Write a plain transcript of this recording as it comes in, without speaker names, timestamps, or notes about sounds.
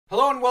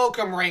Hello and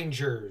welcome,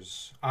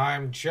 Rangers.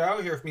 I'm Joe,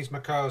 here with me is my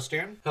co-host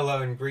Dan.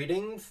 Hello and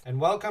greetings.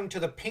 And welcome to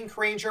the Pink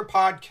Ranger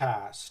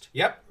podcast.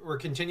 Yep, we're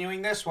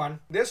continuing this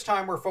one. This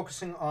time we're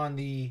focusing on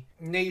the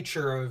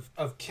nature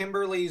of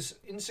Kimberly's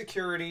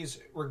insecurities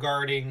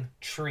regarding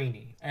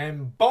Trini.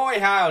 And boy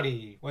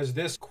howdy, was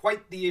this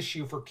quite the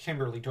issue for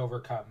Kimberly to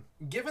overcome.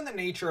 Given the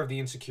nature of the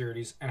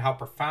insecurities and how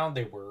profound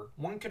they were,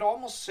 one could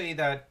almost say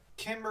that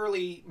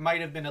Kimberly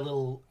might have been a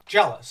little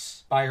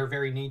jealous by her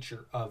very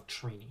nature of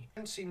Trini,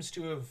 and seems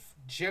to have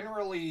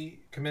generally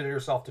committed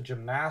herself to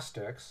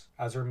gymnastics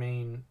as her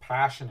main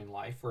passion in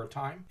life for a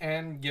time.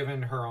 And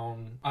given her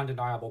own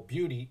undeniable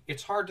beauty,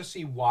 it's hard to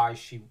see why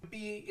she would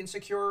be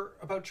insecure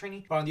about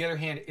Trini. But on the other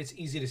hand, it's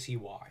easy to see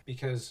why,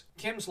 because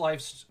Kim's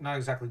life's not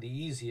exactly the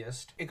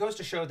easiest. It goes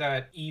to show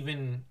that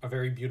even a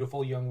very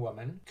beautiful young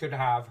woman could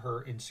have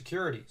her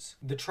insecurities.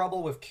 The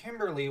trouble with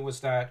Kimberly was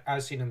that,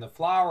 as seen in the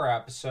flower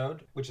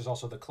episode, which is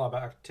also the club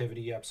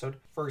activity episode,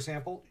 for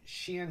example,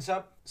 she ends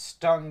up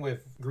stung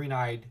with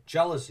green-eyed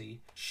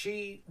jealousy.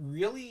 She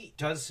really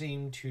does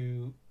seem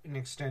to an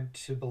extent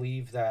to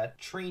believe that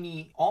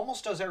Trini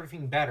almost does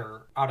everything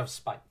better out of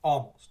spite.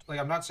 Almost. Like,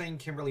 I'm not saying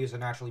Kimberly is a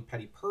naturally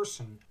petty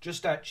person,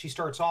 just that she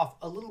starts off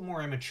a little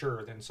more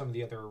immature than some of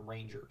the other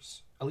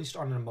Rangers, at least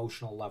on an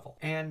emotional level.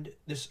 And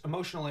this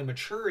emotional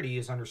immaturity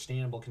is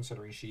understandable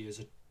considering she is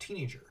a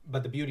teenager.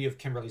 But the beauty of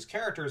Kimberly's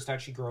character is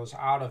that she grows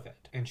out of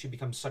it, and she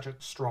becomes such a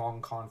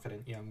strong,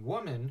 confident young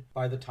woman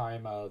by the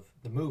time of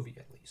the movie,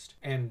 at least,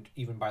 and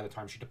even by the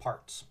time she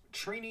departs.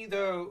 Trini,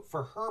 though,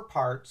 for her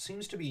part,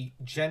 seems to be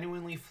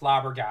genuinely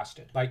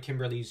flabbergasted by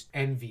Kimberly's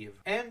envy of.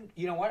 And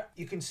you know what?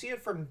 You can see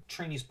it from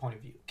Trini's point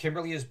of view.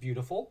 Kimberly is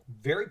beautiful,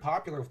 very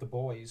popular with the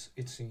boys,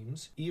 it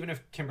seems, even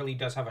if Kimberly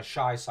does have a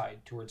shy side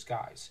towards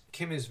guys.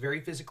 Kim is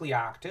very physically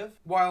active,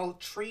 while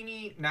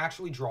Trini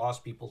naturally draws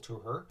people to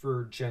her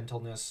for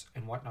gentleness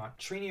and whatnot.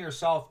 Trini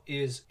herself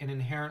is an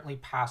inherently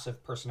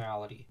passive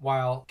personality,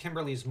 while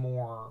Kimberly's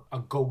more a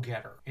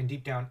go-getter and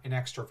deep down an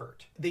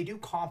extrovert. They do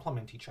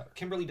complement each other.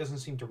 Kimberly doesn't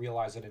seem to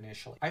realize it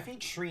initially. I think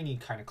Trini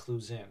kind of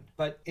clues in,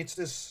 but it's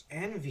this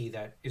envy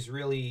that is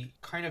really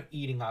kind of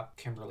eating up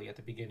Kimberly at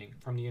the beginning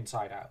from the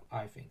inside out,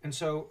 I think. And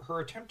so her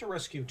attempt to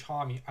rescue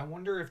Tommy, I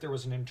wonder if there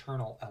was an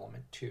internal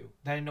element too,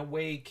 that in a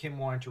way Kim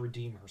wanted to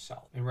redeem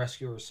herself and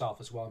rescue herself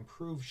as well and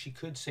prove she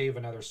could save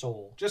another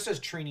soul, just as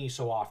Trini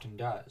so often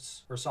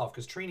does herself,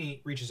 because Trini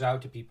reaches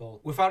out to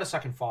people without a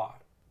second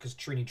thought, because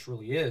Trini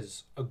truly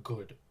is a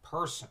good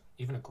person,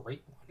 even a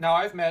great one. Now,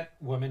 I've met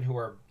women who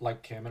are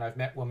like Kim, and I've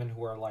met women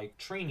who are like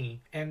Trini,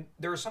 and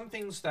there are some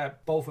things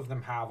that both of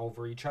them have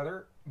over each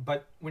other,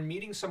 but when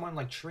meeting someone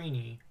like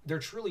Trini, there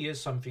truly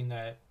is something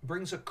that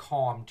brings a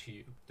calm to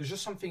you. There's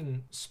just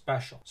something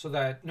special, so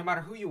that no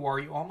matter who you are,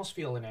 you almost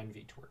feel an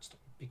envy towards them,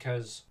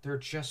 because they're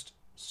just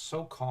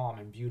so calm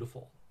and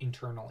beautiful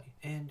internally.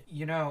 And,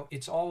 you know,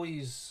 it's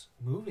always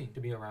moving to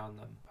be around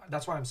them.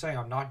 That's why I'm saying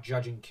I'm not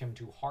judging Kim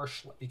too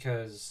harshly,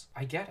 because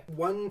I get it.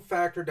 One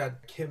factor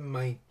that Kim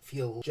might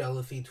feel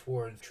jealousy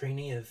towards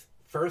Trini is,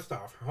 first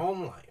off, her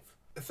home life.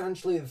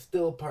 Essentially, it's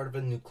still part of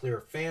a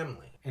nuclear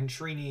family. And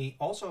Trini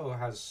also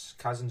has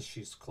cousins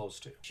she's close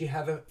to. She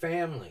has a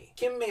family.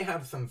 Kim may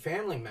have some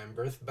family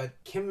members, but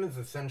Kim is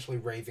essentially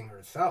raising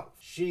herself.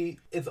 She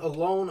is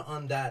alone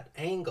on that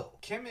angle.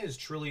 Kim is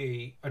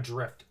truly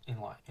adrift in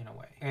life, in a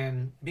way.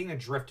 And being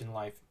adrift in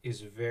life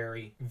is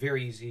very,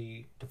 very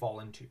easy to fall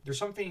into. There's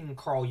something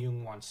Carl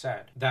Jung once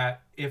said,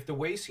 that if the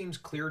way seems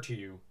clear to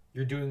you,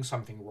 you're doing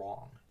something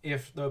wrong.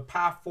 If the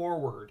path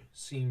forward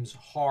seems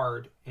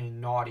hard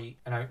and naughty,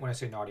 and when I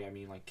say naughty, I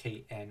mean like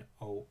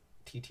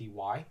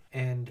KNOTTY,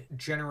 and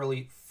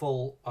generally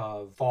full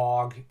of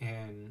fog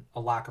and a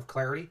lack of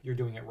clarity, you're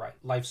doing it right.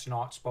 Life's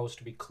not supposed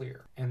to be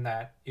clear. And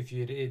that if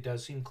it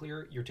does seem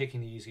clear, you're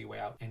taking the easy way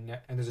out. And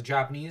there's a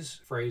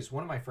Japanese phrase,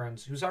 one of my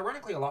friends, who's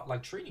ironically a lot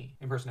like Trini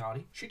in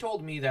personality, she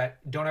told me that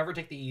don't ever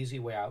take the easy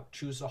way out,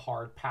 choose the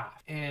hard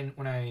path. And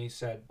when I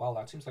said, well,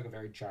 that seems like a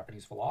very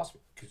Japanese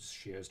philosophy, because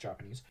she is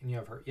Japanese, and you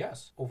have her,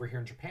 yes, over here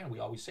in Japan, we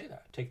always say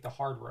that. Take the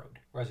hard road.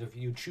 Whereas if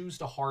you choose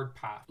the hard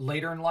path,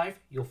 later in life,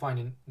 you'll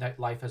find that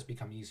life has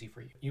become easy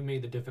for you. You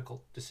made the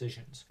difficult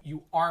decisions.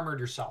 You armored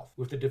yourself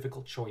with the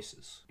difficult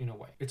choices, in a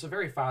way. It's a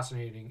very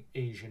fascinating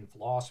Asian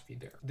philosophy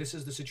there. This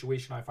is the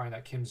situation I find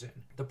that Kim's in.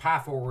 The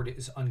path forward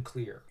is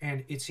unclear,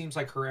 and it seems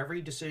like her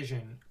every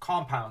decision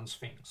compounds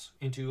things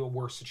into a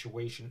worse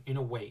situation in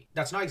a way.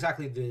 That's not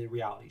exactly the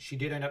reality. She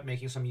did end up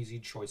making some easy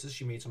choices.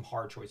 She made some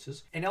hard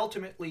choices. And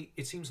ultimately,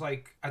 it seems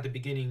like at the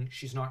beginning,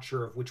 she's not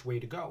sure of which way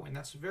to go, and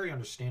that's very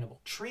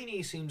understandable.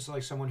 Trini seems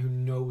like someone who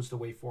knows the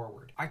way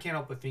forward. I can't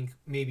help but think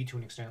maybe to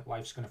an extent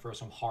life's going to throw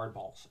some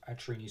hardballs at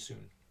Trini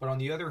soon. But on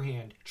the other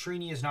hand,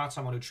 Trini is not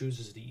someone who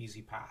chooses the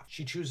easy path.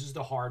 She chooses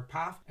the hard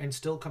path and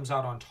still comes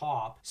out on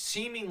top,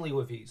 seemingly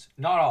with ease.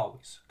 Not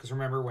always. Because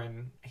remember,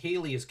 when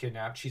Haley is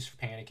kidnapped, she's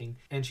panicking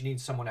and she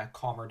needs someone to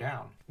calm her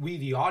down. We,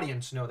 the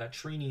audience, know that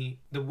Trini,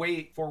 the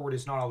way forward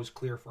is not always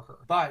clear for her.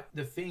 But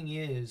the thing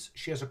is,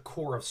 she has a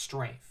core of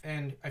strength.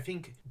 And I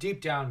think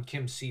deep down,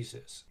 Kim sees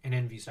this and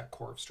envies that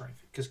core of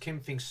strength. Because Kim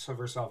thinks of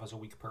herself as a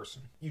weak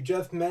person. You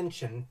just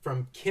mentioned,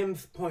 from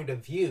Kim's point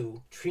of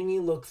view, Trini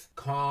looks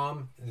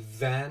calm,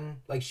 zen,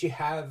 like she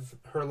has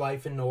her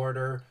life in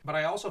order. But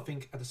I also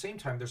think at the same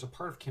time, there's a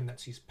part of Kim that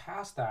sees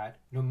past that.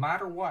 No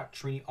matter what,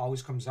 Trini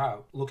always comes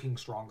out looking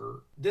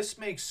stronger. This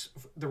makes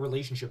the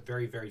relationship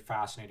very, very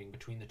fascinating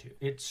between the two.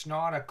 It's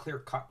not a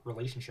clear-cut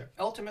relationship.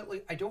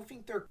 Ultimately, I don't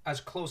think they're as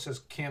close as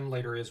Kim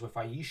later is with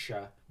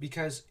Aisha,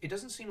 because it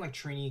doesn't seem like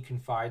Trini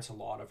confides a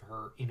lot of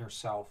her inner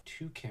self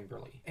to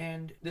Kimberly.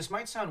 And this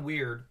might sound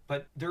weird,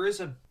 but there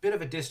is a bit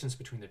of a distance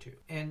between the two.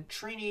 And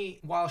Trini,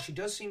 while she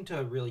does seem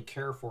to really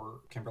care for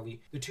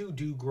Kimberly, the two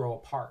do grow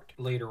apart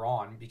later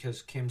on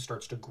because Kim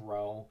starts to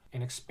grow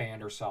and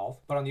expand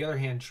herself. But on the other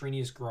hand,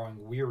 Trini is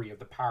growing weary of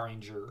the Power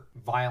Ranger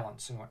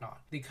violence and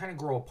whatnot. They kind of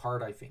grow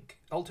apart, I think.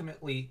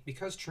 Ultimately,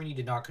 because Trini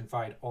did not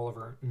confide all of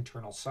her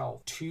internal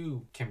self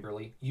to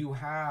Kimberly, you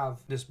have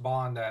this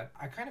bond that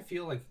I kind of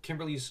feel like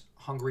Kimberly's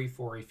hungry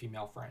for a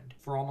female friend,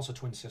 for almost a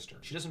twin sister.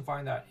 She doesn't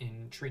find that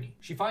in Trini.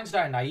 She finds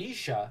that in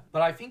Aisha,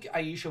 but I think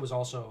Aisha was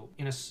also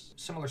in a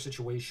similar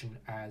situation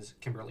as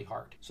Kimberly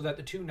Hart, so that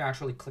the two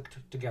naturally clicked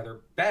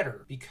together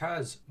better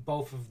because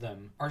both of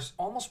them are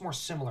almost more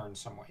similar in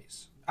some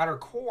ways. At her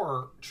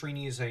core,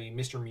 Trini is a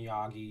Mr.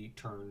 Miyagi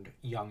turned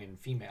young and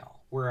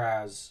female,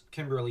 whereas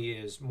Kimberly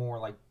is more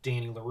like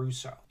Danny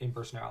LaRusso in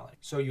personality.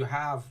 So you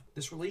have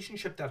this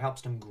relationship that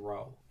helps them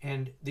grow,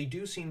 and they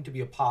do seem to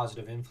be a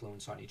positive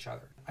influence on each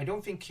other. I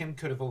don't think Kim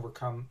could have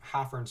overcome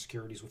half her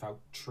insecurities without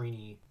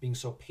Trini being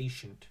so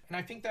patient. And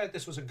I think that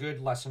this was a good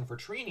lesson for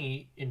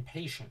Trini in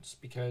patience,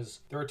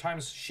 because there are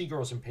times she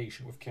grows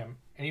impatient with Kim,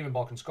 and even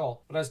Bulk and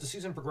Skull. But as the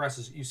season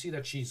progresses, you see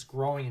that she's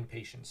growing in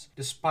patience,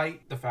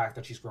 despite the fact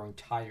that she's growing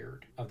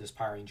tired of this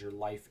Power Ranger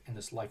life and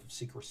this life of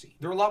secrecy.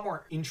 They're a lot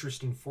more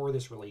interesting for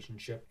this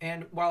relationship.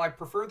 And while I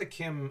prefer the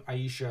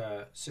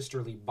Kim-Aisha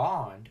sisterly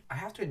bond, I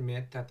have to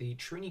admit that the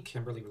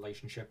Trini-Kimberly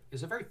relationship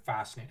is a very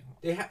fascinating one.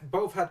 They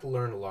both had to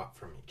learn a lot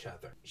from each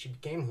other. She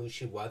became who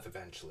she was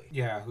eventually.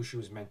 Yeah, who she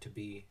was meant to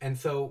be. And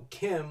so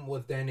Kim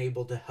was then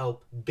able to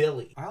help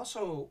Billy. I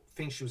also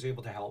think she was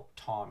able to help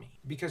Tommy,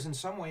 because in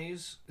some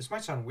ways, this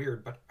might sound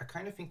weird, but I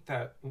kind of think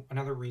that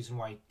another reason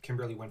why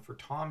Kimberly went for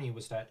Tommy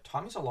was that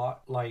Tommy's a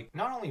lot like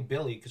not only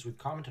Billy, because we've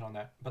commented on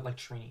that, but like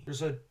Trini.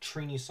 There's a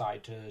Trini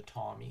side to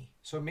Tommy.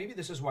 So maybe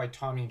this is why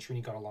Tommy and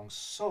Trini got along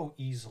so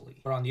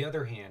easily. But on the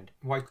other hand,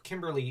 why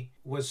Kimberly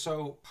was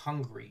so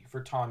hungry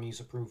for Tommy's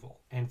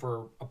approval and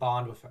for a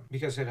bond with him.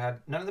 Because it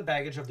had none of the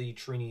baggage of the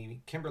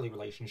Trini-Kimberly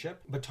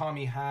relationship, but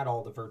Tommy had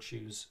all the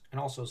virtues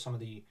and also some of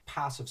the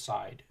passive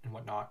side and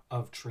whatnot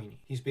of Trini.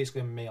 He's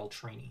basically a male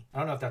Trini. I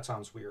don't know if that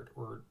sounds weird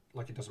or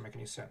like it doesn't make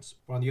any sense.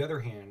 But on the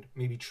other hand,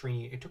 maybe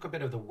Trini, it took a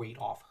bit of the weight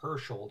off her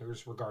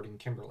shoulders regarding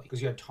Kimberly,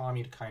 because you had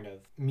Tommy to kind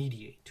of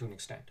mediate to an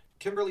extent.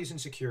 Kimberly's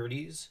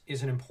insecurities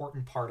is an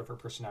important part of her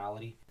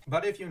personality.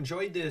 But if you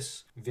enjoyed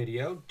this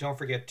video, don't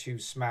forget to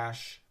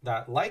smash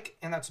that like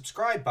and that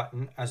subscribe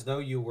button as though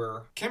you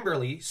were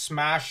Kimberly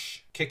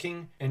smash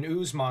kicking an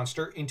ooze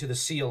monster into the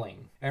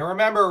ceiling. And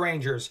remember,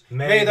 Rangers,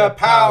 may the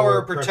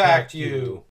power protect you.